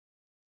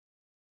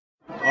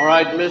All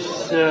right, Miss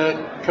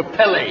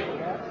Capelli.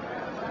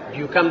 Do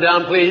you come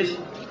down, please?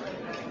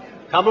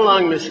 Come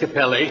along, Miss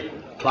Capelli.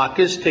 Clock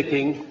is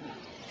ticking.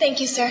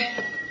 Thank you, sir.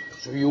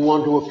 So you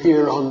want to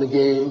appear on the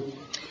game?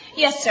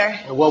 Yes, sir.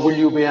 And what will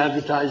you be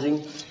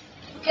advertising?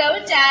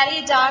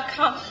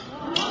 GoDaddy.com.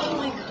 Oh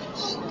my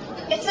gosh.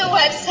 It's a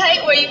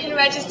website where you can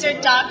register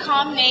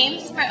 .com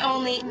names for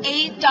only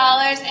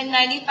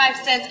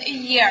 $8.95 a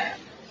year.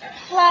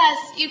 Plus,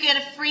 you get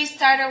a free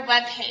starter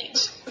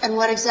webpage. And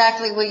what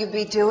exactly will you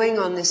be doing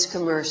on this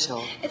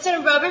commercial? It's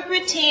an aerobic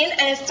routine,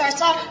 and it starts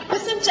off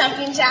with some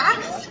jumping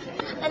jacks.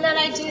 And then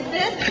I do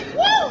this.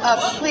 Woo!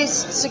 Please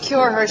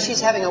secure her. She's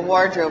having a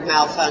wardrobe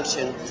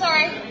malfunction.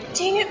 Sorry.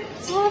 Dang it.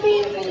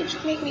 Sorry.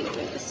 Make me do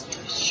this.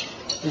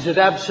 Is it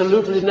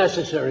absolutely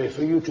necessary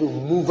for you to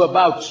move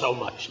about so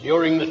much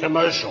during the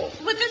commercial?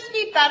 Would this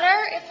be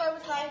better if I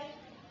was like,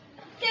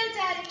 go,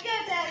 Daddy, go,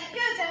 Daddy, go,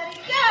 Daddy,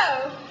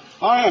 go?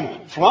 I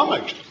am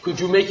flummoxed. Could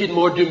you make it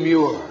more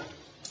demure?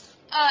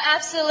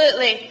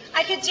 Absolutely.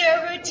 I could do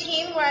a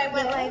routine where I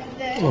went like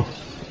this. Oh.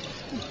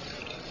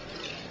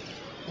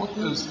 What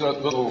is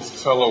that little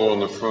fellow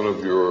on the front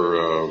of your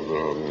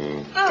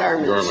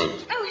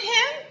garment? Oh,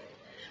 him?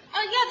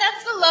 Oh, yeah,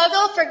 that's the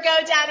logo for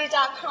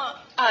GoDaddy.com.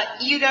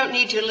 You don't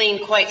need to lean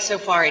quite so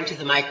far into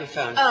the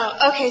microphone.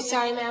 Oh, okay,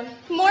 sorry, ma'am.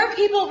 More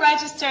people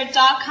register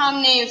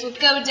 .com names with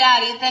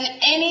GoDaddy than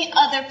any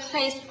other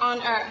place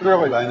on earth.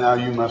 Really, by now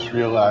you must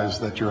realize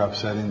that you're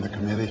upsetting the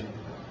committee.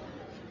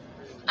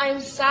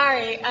 I'm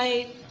sorry.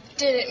 I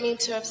didn't mean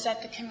to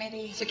upset the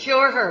committee.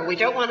 Secure her. We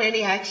don't want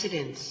any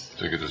accidents.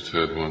 Take it as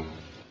Ted one.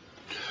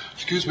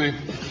 Excuse me.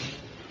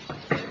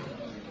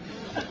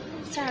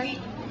 Sorry.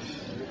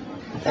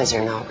 Those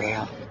are not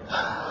real.